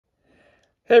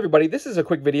Hey everybody, this is a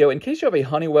quick video in case you have a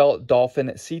Honeywell Dolphin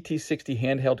CT60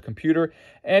 handheld computer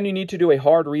and you need to do a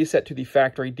hard reset to the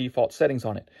factory default settings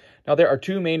on it. Now there are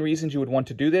two main reasons you would want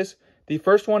to do this. The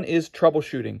first one is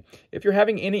troubleshooting. If you're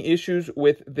having any issues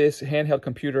with this handheld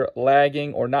computer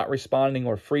lagging or not responding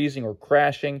or freezing or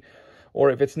crashing, or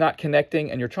if it's not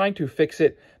connecting and you're trying to fix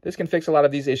it, this can fix a lot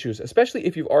of these issues, especially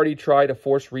if you've already tried a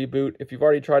force reboot. If you've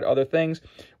already tried other things,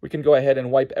 we can go ahead and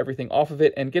wipe everything off of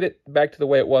it and get it back to the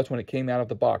way it was when it came out of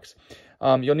the box.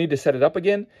 You'll need to set it up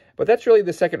again, but that's really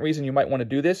the second reason you might want to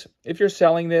do this. If you're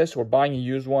selling this or buying a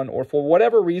used one, or for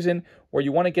whatever reason where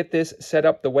you want to get this set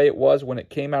up the way it was when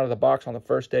it came out of the box on the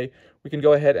first day, we can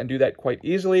go ahead and do that quite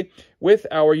easily. With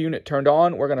our unit turned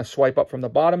on, we're going to swipe up from the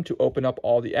bottom to open up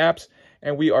all the apps,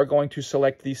 and we are going to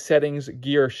select the settings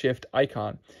gear shift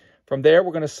icon. From there,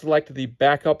 we're going to select the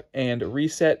backup and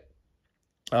reset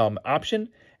option,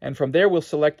 and from there we'll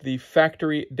select the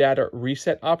factory data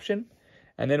reset option,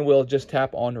 and then we'll just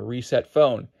tap on reset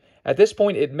phone. At this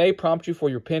point, it may prompt you for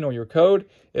your PIN or your code.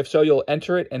 If so, you'll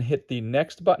enter it and hit the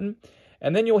next button,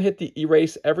 and then you'll hit the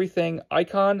erase everything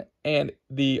icon, and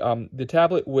the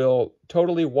tablet will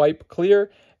totally wipe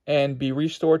clear and be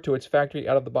restored to its factory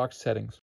out of the box settings.